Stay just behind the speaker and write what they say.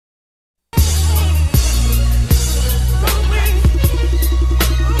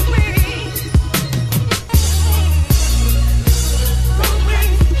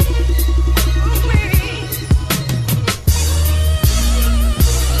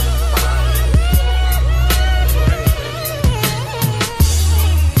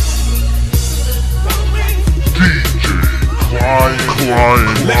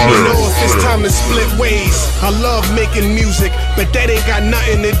time to split ways. I love making music, but that ain't got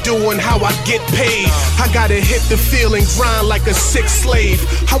nothing to do with how I get paid. I gotta hit the field and grind like a sick slave.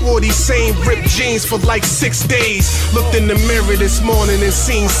 I wore these same ripped jeans for like 6 days. Looked in the mirror this morning and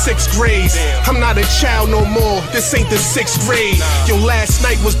seen 6 grades. I'm not a child no more, this ain't the 6th grade. Yo, last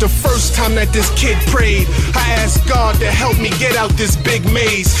night was the first time that this kid prayed. I asked God to help me get out this big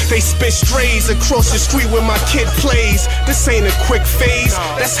maze. They spit strays across the street where my kid plays. This ain't a quick phase,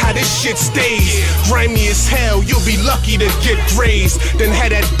 that's how this shit stays. Grimy as hell, you'll be lucky to get grazed. Then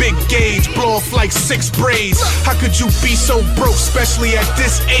had that big gauge, blow off like 6 braids. How could you be so broke, especially at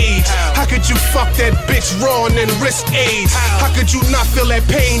this age? How could you fuck that bitch raw and then risk AIDS? How could you not feel that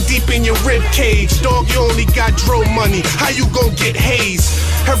pain deep in your rib cage? Dog, you only got dro money, how you gon' get haze?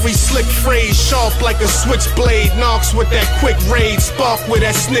 Every slick phrase, sharp like a switchblade. Knocks with that quick raid, spark where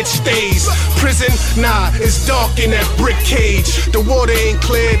that snitch stays. Prison? Nah, it's dark in that brick cage. The water ain't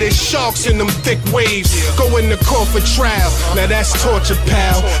clear, there's sharks in them thick waves. Go in the court for trial, now that's torture,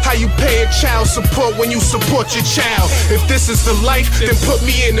 pal. How you pay a child support when you support your child? If this is the life, then put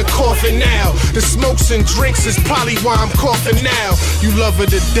me in the coffin now. The smokes and drinks is probably why I'm coughing now. You love her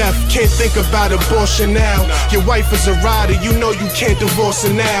to death, can't think about abortion now. Your wife is a rider, you know you can't divorce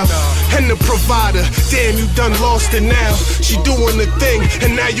her now. And the provider, damn, you done lost it now. She doing the thing,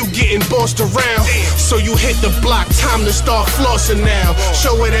 and now you getting bossed around. So you hit the block, time to start flossing now.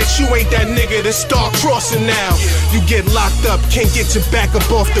 Show her that you ain't that nigga to start crossing now. You get locked up, can't get your back up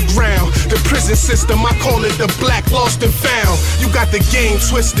off the ground. The prison system, I call it the black lost and found. You got the game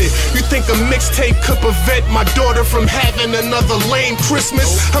twisted. You think a mixtape could prevent my daughter from having another lame Christmas?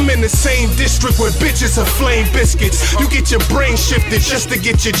 I'm in the same district where bitches are flame biscuits. You get your brain shifted just to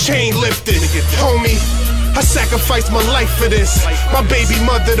get your chain lifted. Homie, I sacrificed my life for this. My baby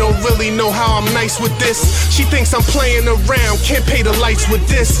mother don't really know how I'm nice with this. She thinks I'm playing around, can't pay the lights with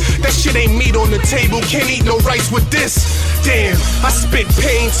this. That shit ain't meat on the table, can't eat no rice with this. Damn, I spit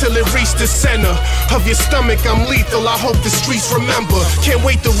pain till it reached the center of your stomach. I'm lethal, I hope the streets remember. Can't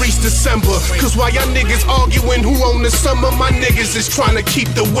wait to reach December, cause while y'all niggas arguing who own the summer, my niggas is trying to keep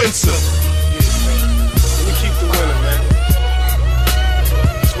the winter. Let me keep the winter, man.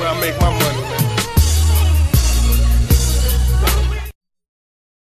 That's where I make my money, man.